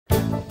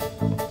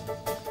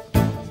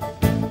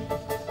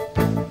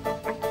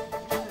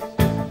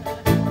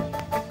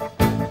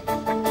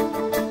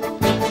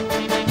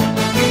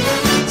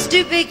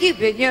Stupid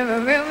Cupid, you're a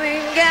real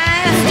mean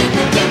guy.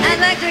 I'd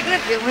like to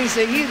clip your wings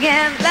so you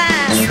can fly.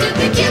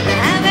 Stupid Cupid,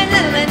 I'm in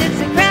love and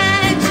it's a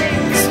crime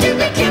shame.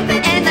 Stupid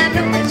Cupid, and I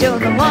know that you're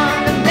the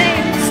one to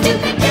blame.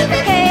 Stupid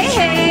Cupid, hey,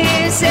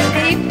 hey, set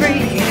me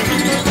free.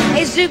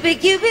 Hey,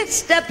 Stupid Cupid,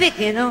 stop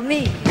picking on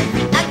me.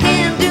 I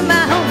can't do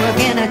my homework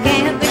and I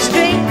can't be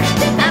straight.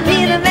 I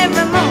meet him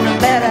every morning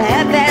about a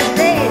half-past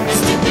 8.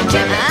 Stupid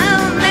Cupid,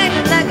 I'm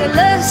acting like a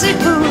lovesick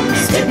fool.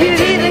 You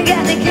even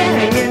got me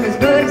carrying his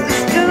books to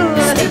school.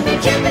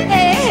 Stupid Cupid,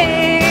 hey,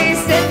 hey,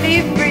 set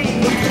me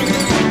free.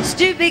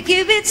 Stupid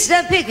Cupid,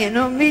 stop picking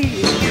on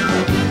me.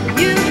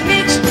 You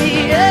mixed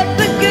me up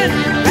a good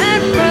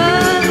right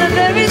from the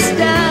very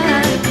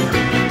start.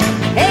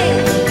 Hey,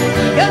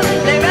 go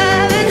play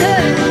Robin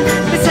Hood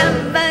with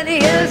somebody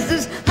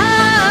else's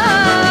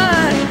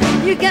heart.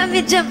 You got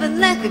me jumping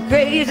like a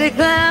crazy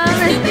clown,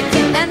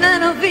 and I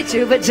don't fit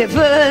you, but you're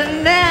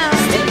putting down.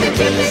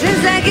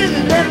 Since I get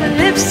love and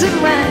lips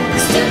and wine,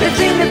 the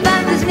thing that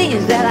bothers me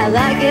is that I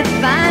like it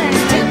fine.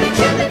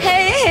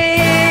 Hey,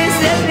 hey,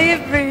 set me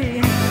free.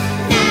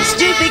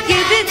 Stupid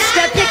Cupid,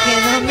 stop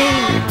picking on me.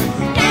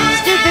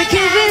 Stupid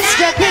Cupid,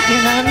 stop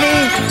picking on me.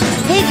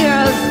 Hey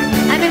girls,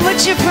 I mean,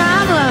 what's your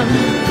problem?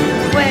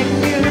 When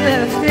you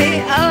left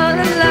me all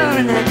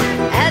alone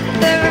at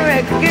the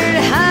record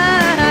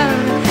hall,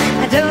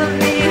 I told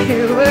me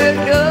you were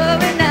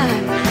going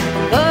out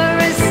for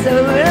a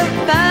soda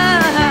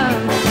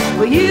bomb.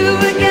 Well, you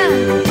were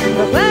gone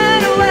for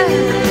quite a while,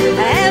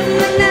 half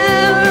an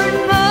hour or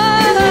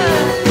more.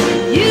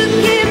 You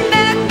came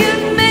back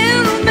and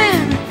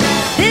mailman,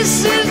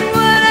 this is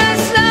what I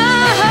saw.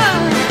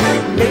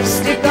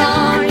 Lipstick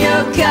on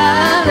your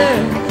collar,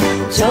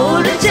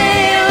 told a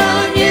tale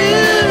on you.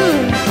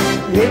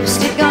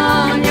 Lipstick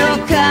on your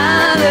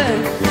collar,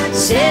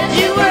 said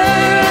you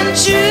were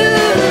untrue.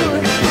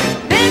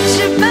 Bet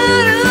your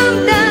bottom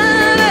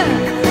dollar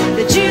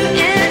that you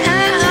and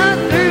I are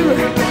through.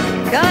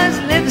 'Cause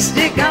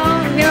lipstick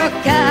on your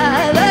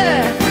collar,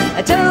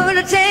 I told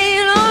a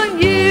tale on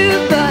you,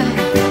 boy.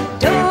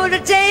 Told a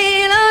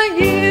tale on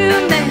you,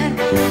 man.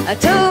 I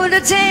told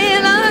a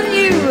tale on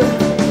you.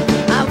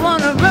 I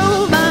want a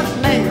robot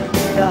man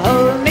to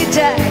hold me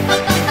tight.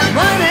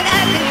 One that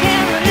I can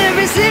count on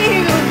every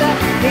single night.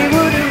 He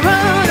wouldn't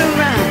run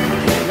around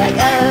like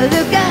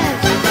other guys.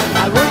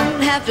 I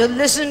wouldn't have to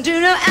listen to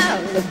no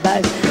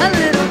alibis. A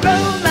little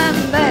robot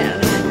man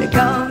they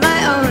call my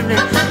own.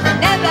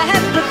 Never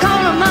have to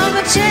call him on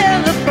the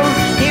telephone.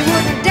 He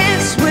wouldn't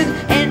dance with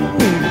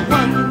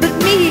anyone but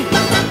me.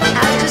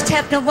 I'd just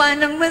have to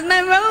wind him with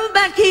my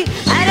robot key.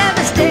 I'd have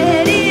a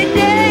steady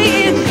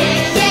day,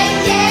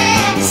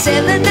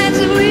 7 nights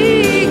a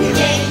week,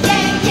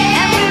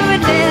 and we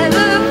would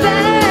never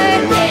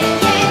fight,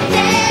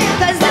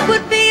 'cause that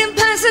would be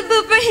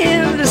impossible for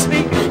him to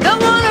speak.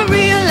 Don't want a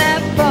real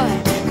life boy,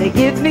 they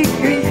give me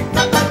grief.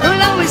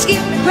 Will always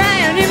keep me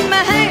crying in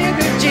my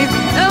handkerchief.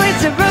 No,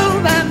 it's a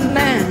robot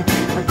man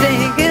I'm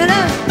thinking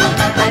of.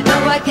 I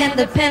know I can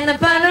depend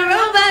upon a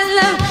robot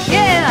love.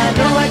 Yeah, I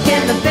know I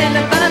can depend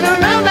upon a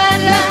robot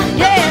love.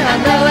 Yeah, I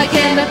know I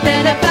can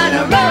depend upon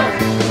a robot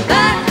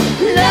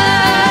love.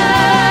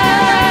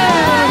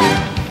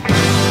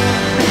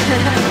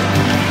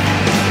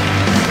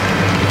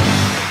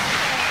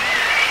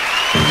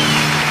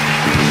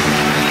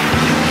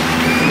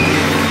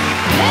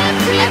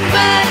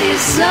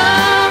 Everybody's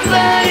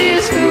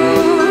somebody's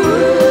fool.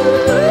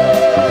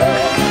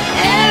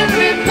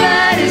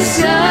 Everybody's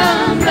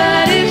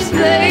somebody's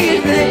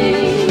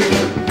plaything.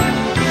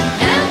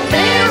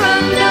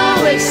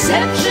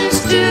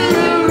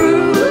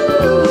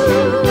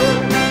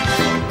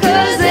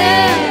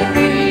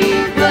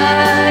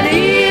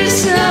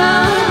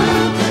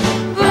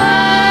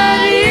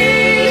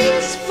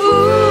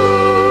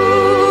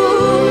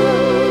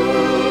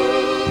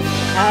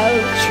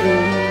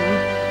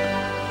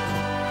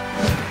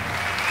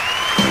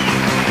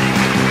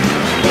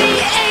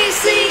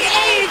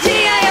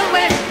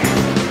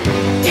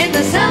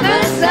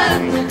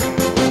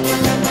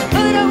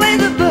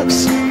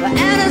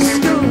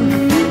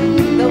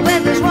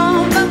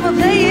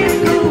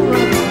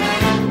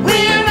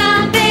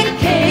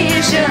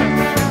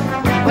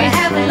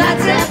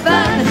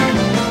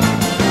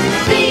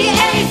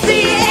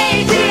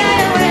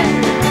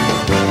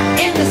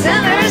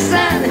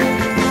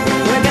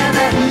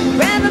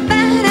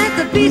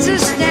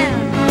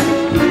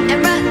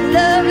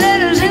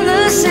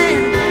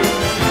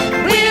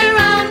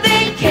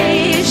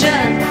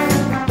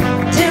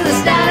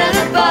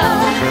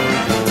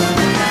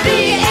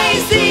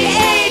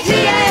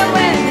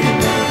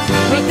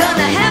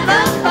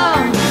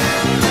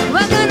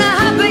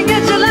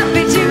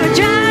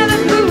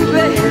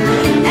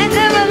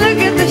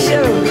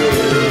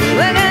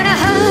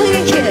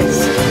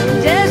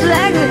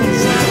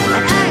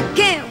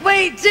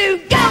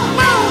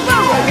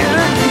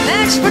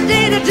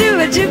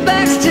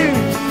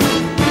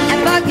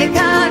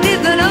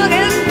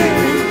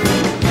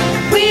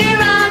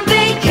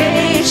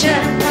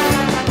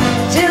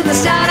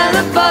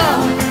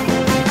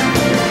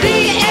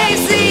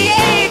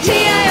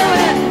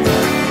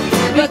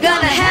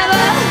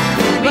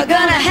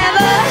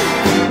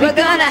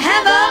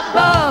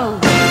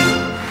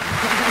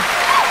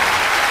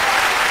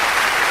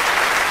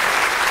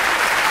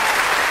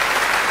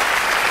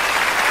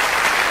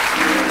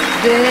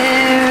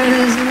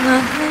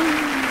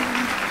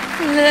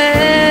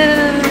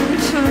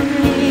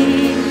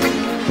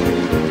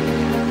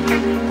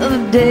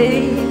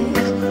 days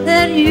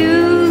that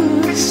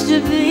used to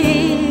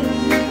be.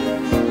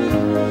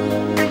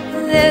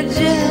 They're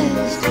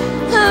just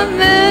a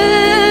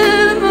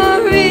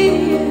memory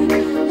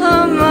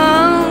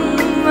among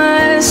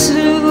my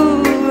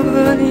souvenirs.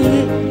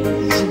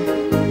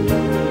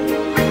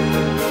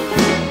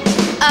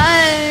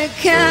 I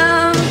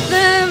count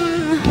them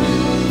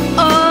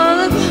all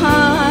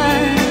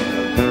apart,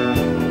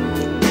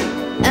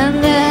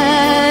 and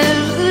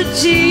as the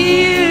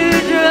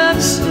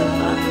teardrops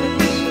start,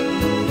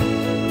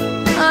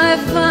 I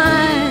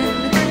find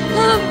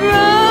a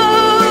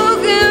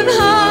broken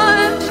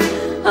heart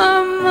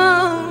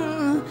among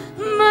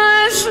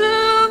my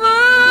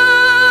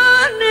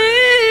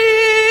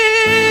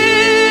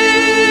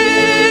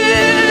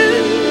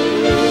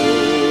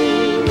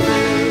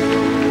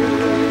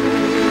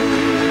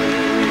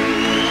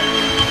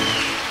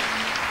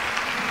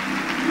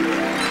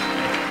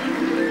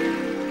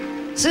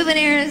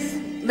souvenirs,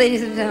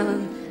 ladies and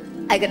gentlemen.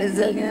 I got a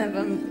zillion of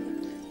them.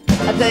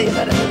 I'll tell you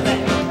about it in a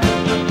minute.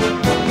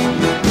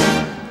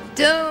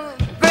 Don't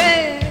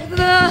break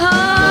the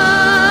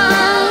heart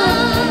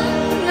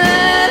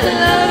that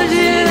loves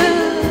you,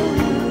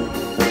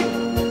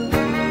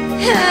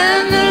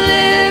 and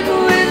live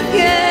with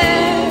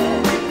care.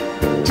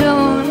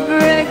 Don't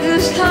break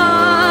this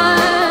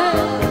heart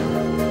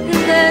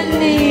that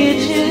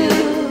needs you.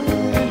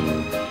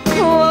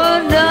 Oh,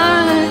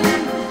 darling,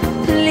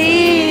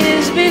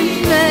 please be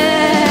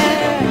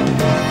fair,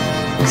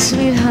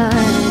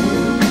 sweetheart.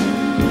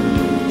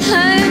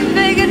 I'm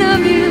begging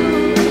of you.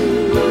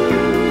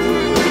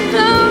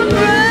 Don't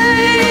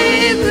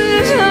break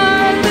this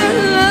heart that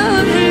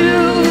loves you.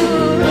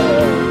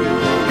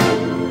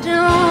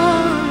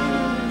 Don't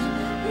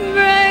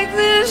break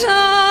this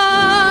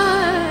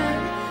heart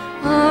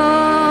of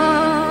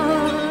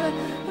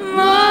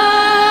mine.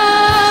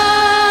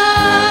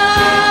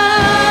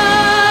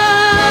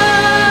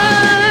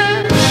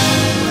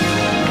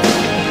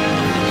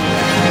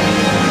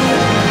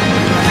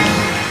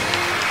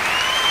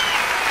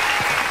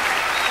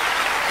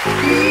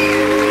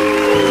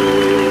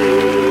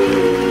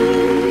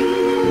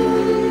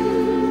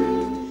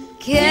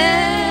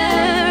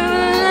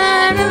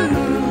 Carolina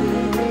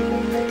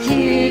moon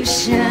keeps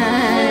shining,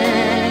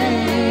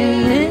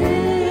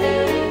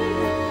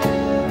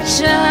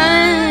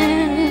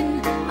 shining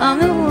on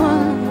the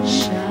one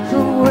who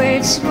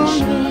waits for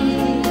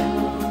me.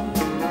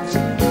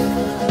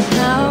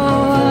 Now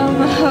I'm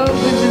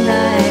hoping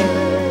tonight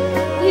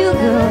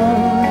you'll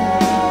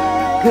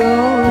go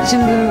to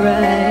the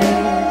right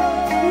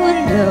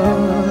window,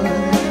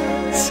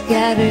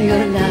 scatter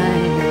your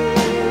light,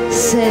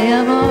 say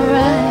I'm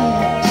alright.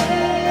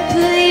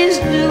 Please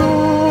do.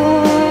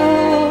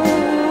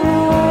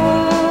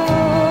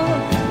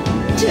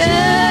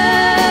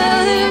 Tell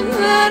him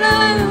that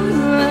I'm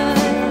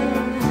right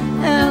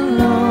and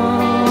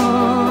lonely,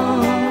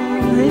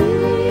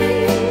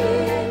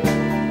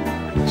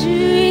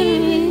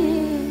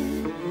 dreaming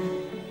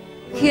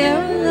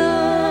Carolina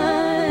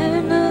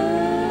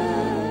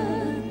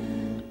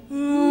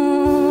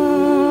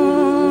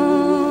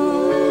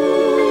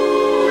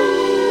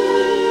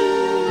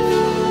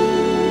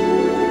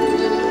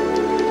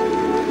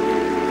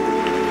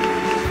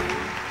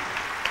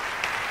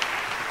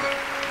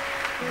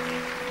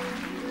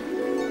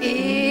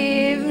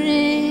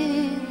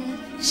evening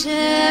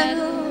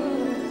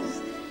shadows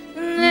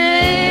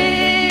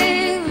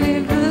make me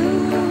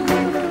blue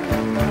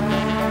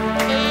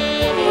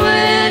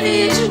when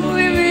each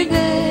weary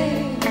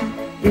day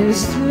is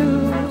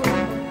through.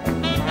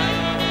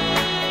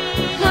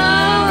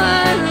 How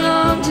I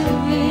long to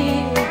be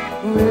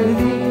with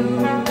you,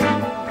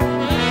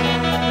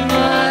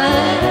 my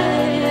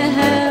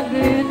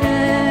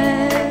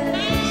happiness,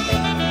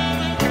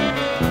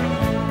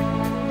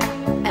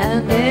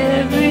 and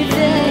every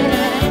day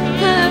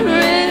I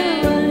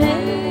reminisce,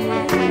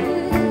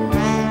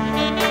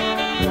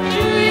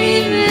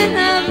 dreaming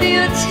of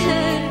your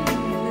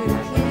tender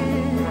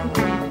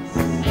kiss,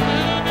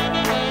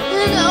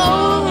 and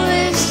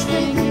always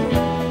thinking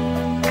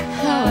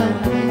how I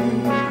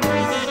miss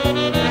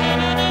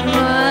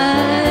my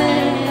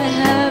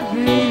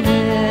happiness.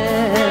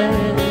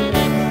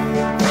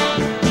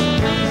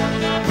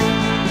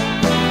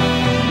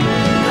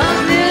 A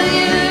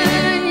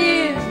million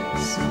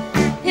years,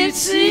 it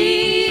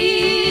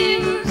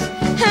seems,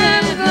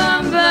 have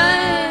gone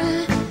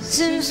by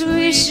since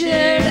we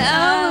shared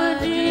our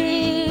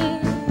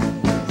dreams,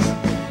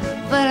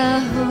 but I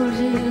hold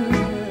you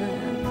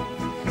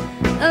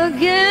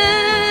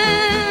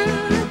again,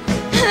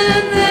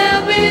 and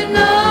there'll be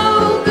no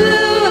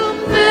blue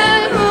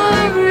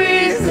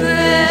memories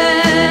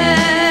then,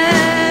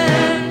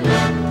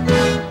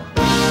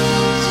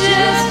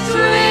 just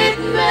sweet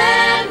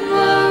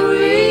memories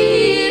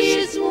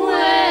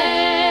when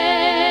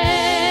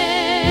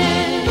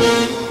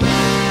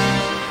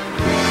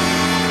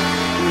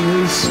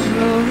we're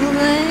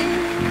strolling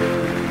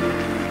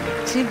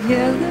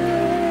together,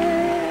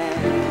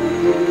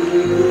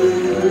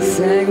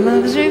 sang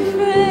love's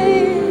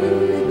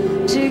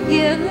refrain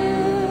together.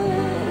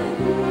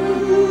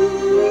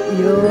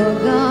 Your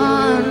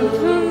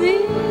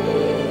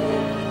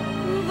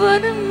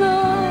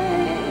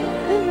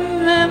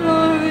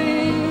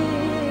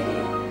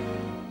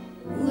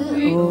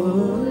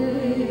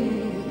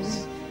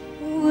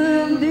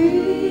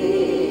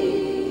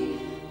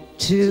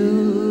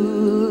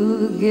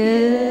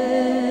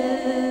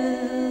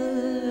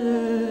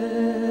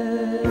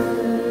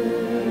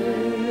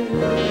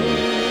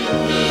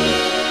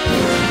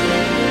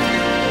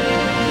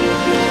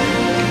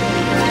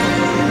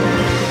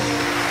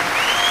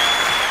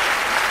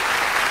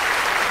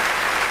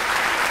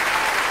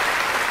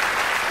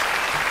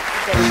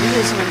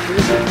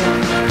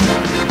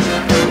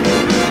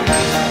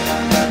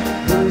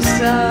Who's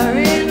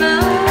sorry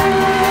now?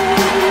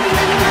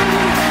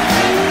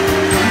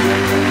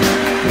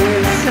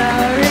 Who's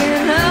sorry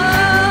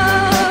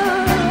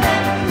now?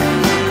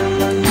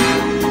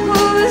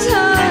 Whose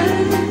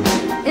heart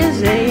is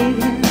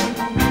aching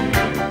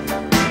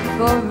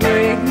for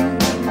breaking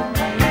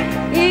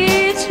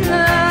each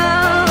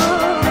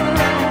love?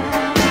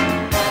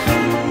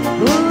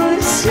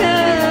 Who's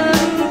sad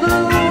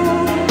blue?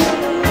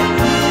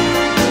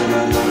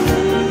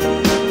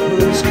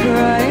 Who's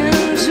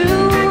crying too?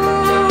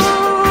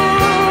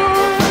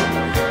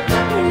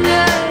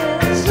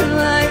 Just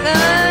like I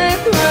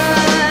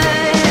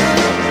cry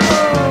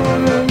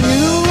over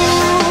you.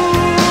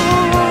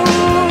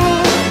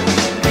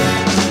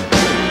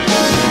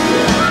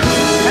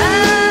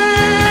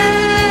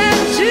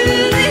 Right to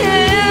the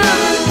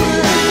end,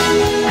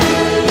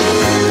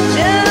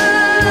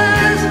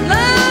 just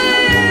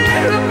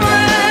like a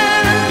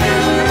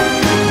friend.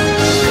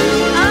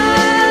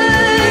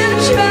 I'm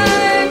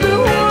trying to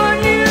warn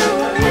you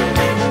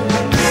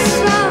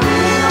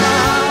somehow,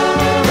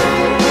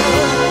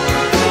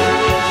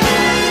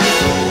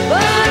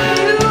 but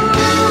you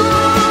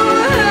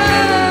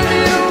had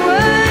your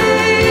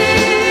way,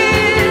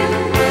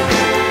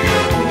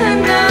 and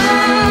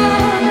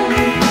now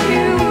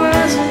you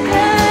must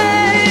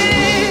pay.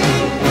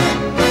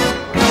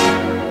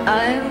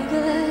 I'm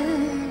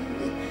glad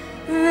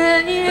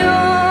that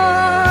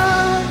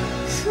you're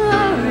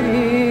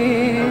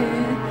sorry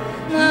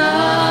now.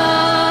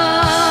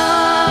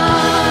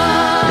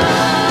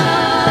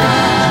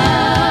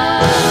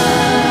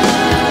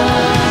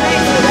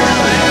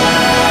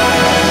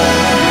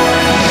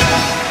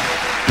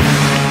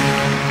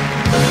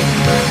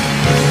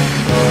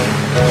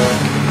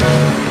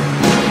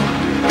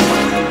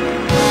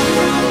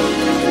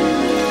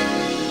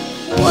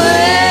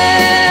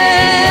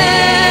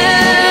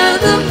 Where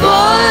the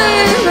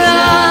boys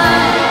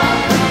are,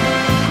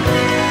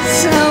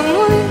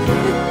 someone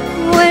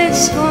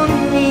waits for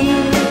me.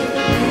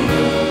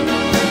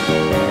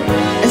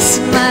 A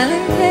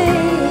smiling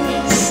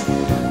face,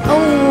 a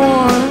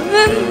warm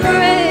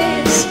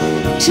embrace,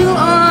 two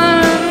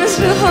arms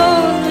to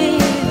hold me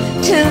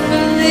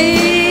tenderly.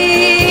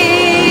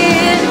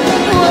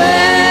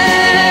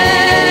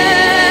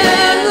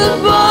 Where the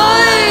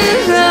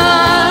boys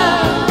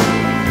are,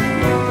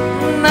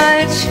 my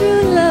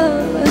true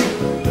love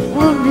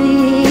will be.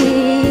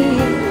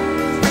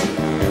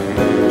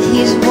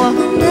 He's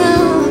walking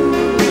down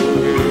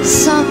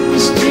some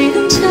street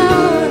in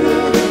town,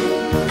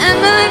 and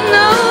I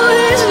know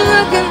he's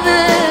looking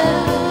there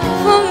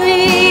for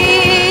me.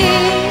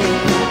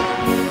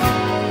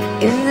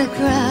 In the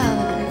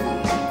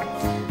crowd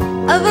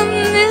of a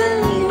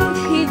million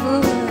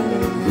people,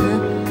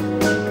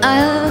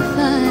 I'll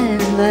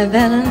find my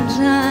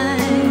Valentine,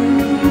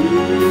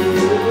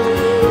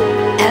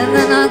 and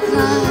then I'll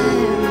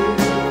climb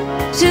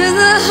to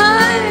the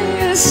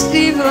highest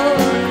steeple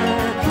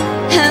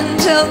and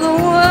tell the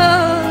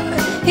world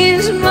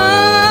he's mine.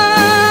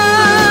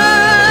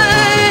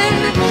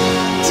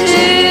 Till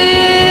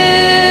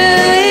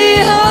he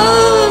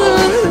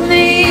holds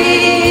me,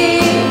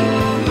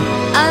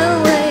 I'll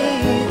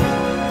wait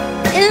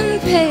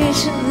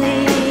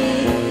impatiently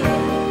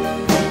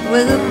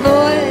with a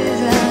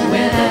boy's eye,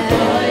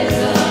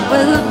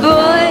 with a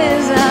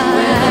boy's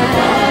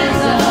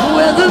eye,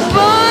 where the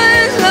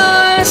boys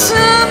are.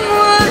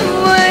 Someone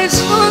waits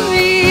for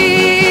me.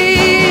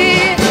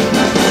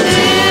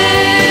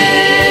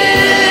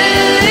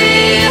 Till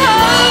he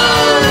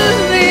holds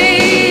me,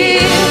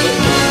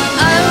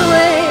 I'll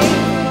wait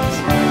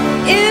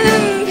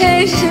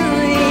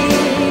impatiently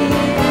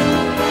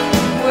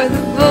with a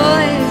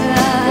boy's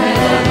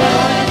eye,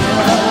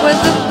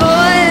 with a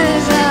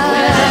boy's eye.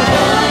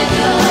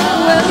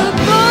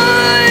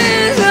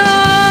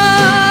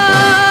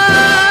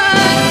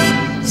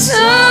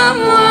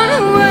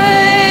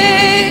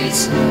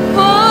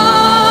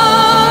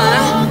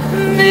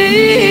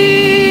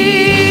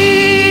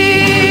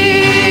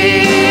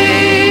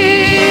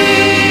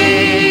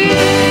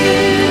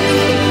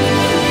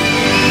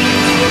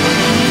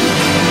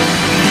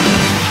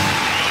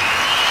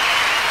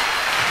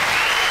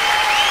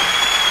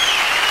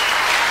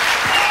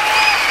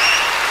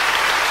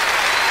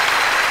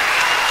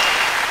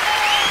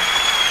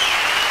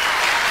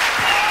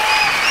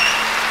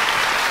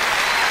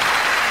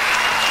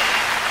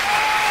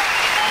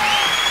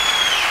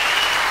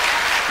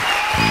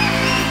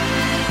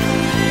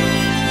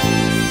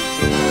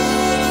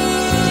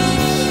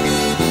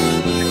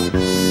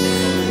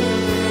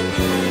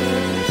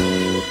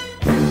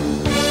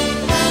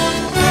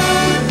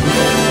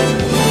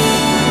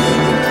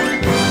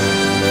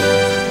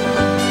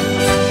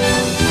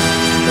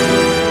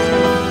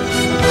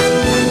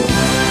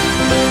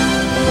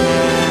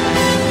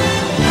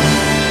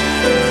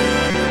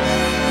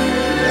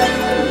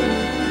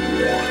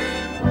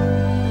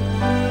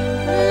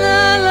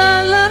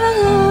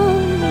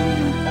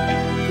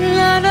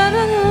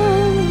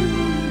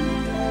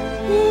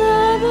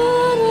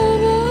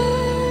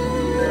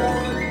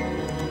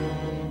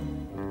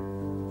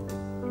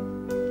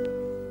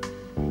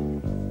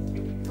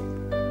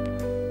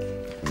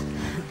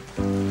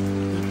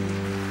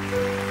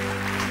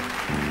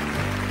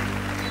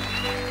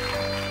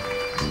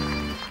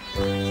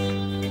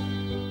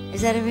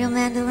 Is that a real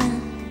mandolin?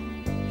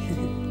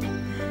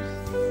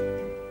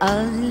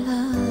 Al di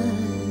là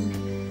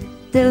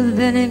del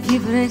bene più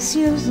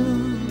prezioso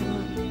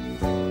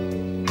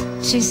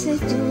ci sei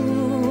tu,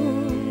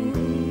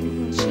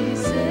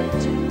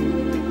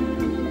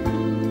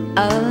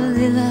 al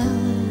di là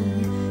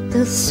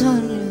del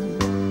sogno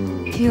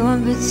più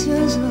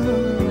ambizioso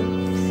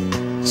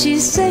ci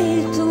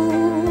sei tu,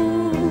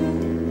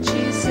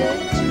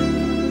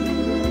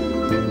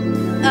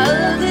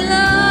 al di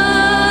là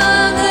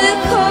delle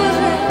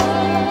cose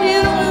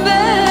più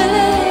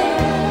belle,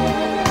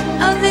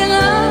 al di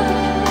là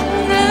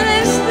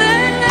delle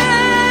stelle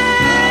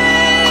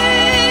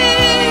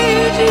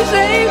ci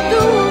sei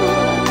tu,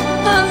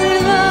 al di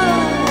là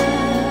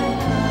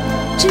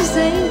ci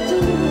sei tu,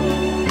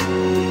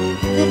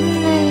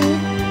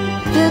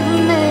 per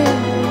me,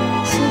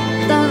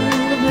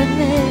 soltanto per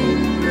me,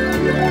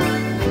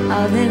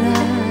 al di là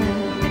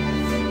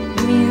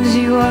means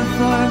you are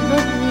far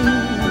from me,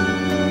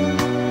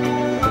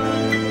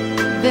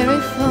 very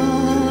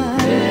far,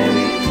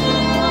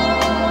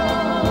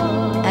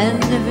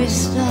 and every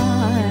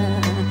star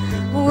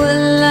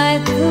will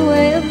light the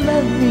way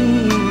above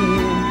me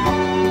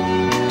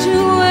to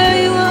where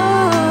you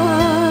are,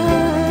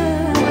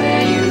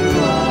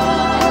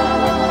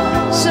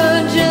 so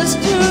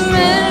just to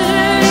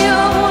measure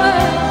your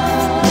worth,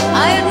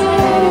 I'd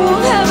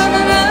move heaven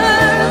and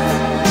earth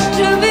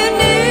to be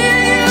near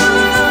you.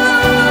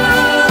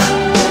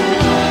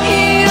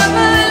 You're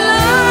my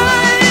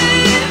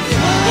life,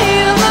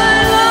 you're my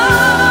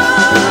love,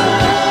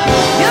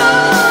 you're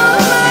my all,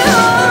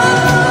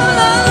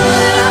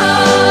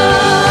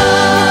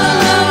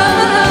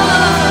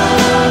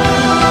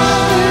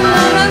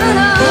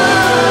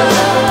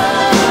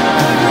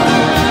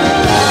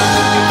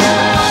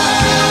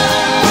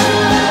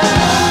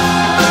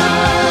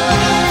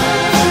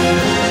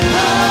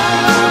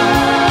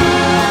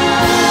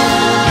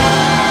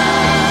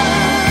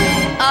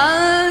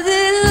 al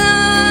di là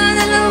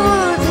della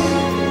morte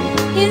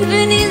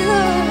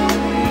infinita,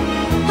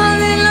 al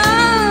di là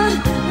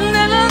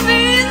della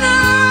vita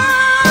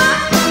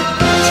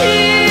ci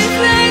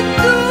sei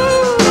tu,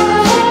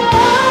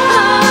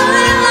 al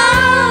di là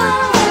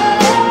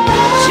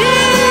ci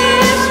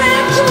sei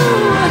tu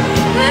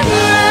per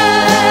me.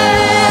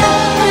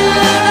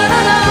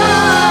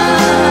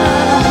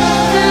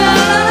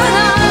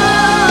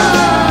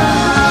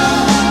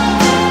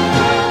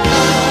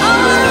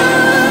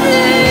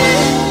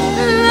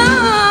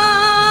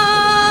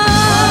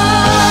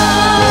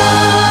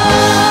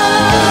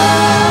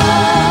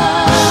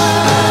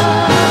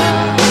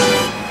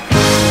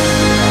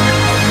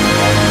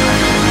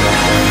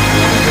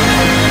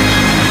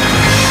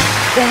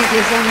 Thank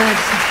you so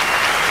much.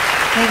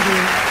 Thank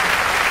you.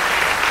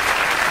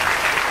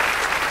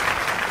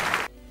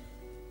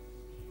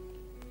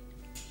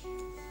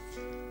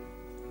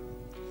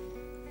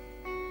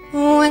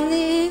 When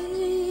the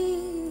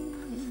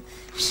evening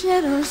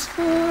shadows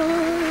fall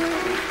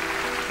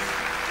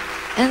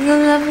and the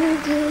lovely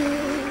day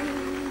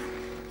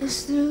is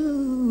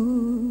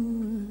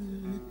through,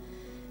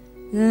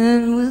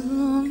 then with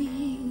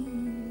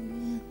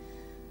longing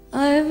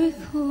I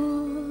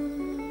recall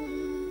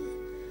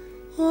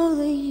all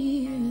the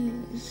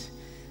years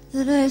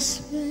that I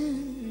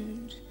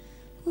spent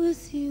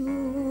with you.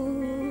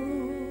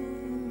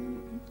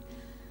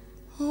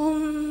 Oh,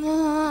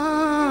 mamma,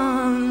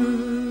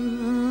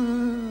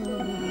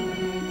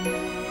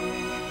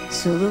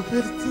 solo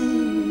per te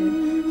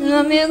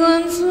la mia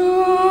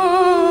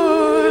canzone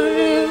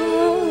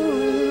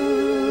vola.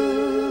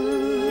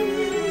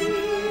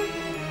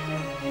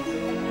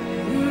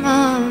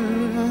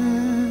 Mamma,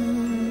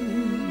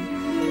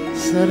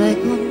 sarai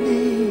con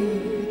me,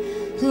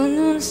 tu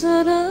non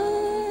sarai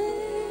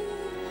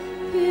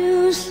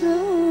più solo.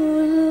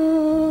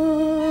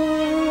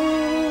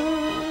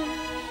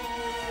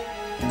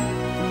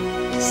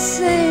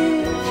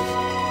 Safe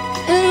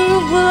in the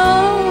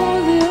glow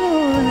of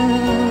your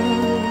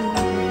love,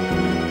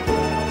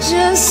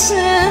 just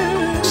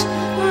sent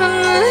from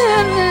the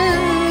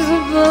heavens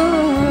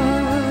above.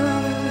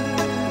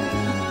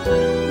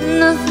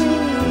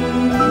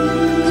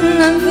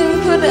 Nothing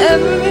could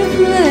ever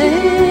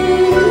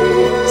replace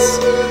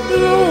the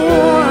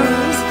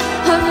warmth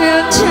of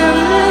your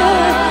tender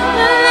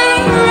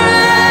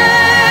embrace.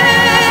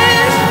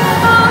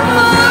 Oh,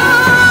 mamma,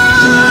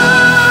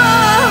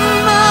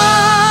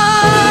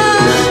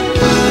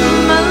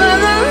 ma la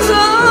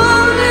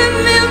canzone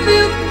mia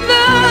più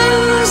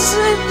bella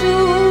sei tu,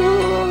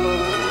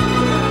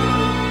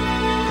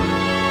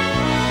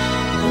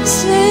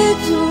 sei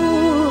tu,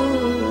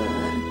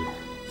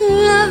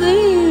 la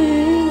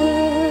vita,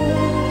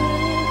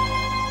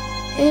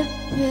 e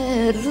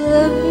per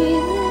la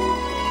vita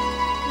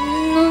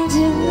non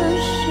ti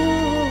lascio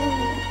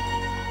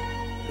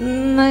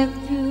mai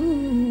più.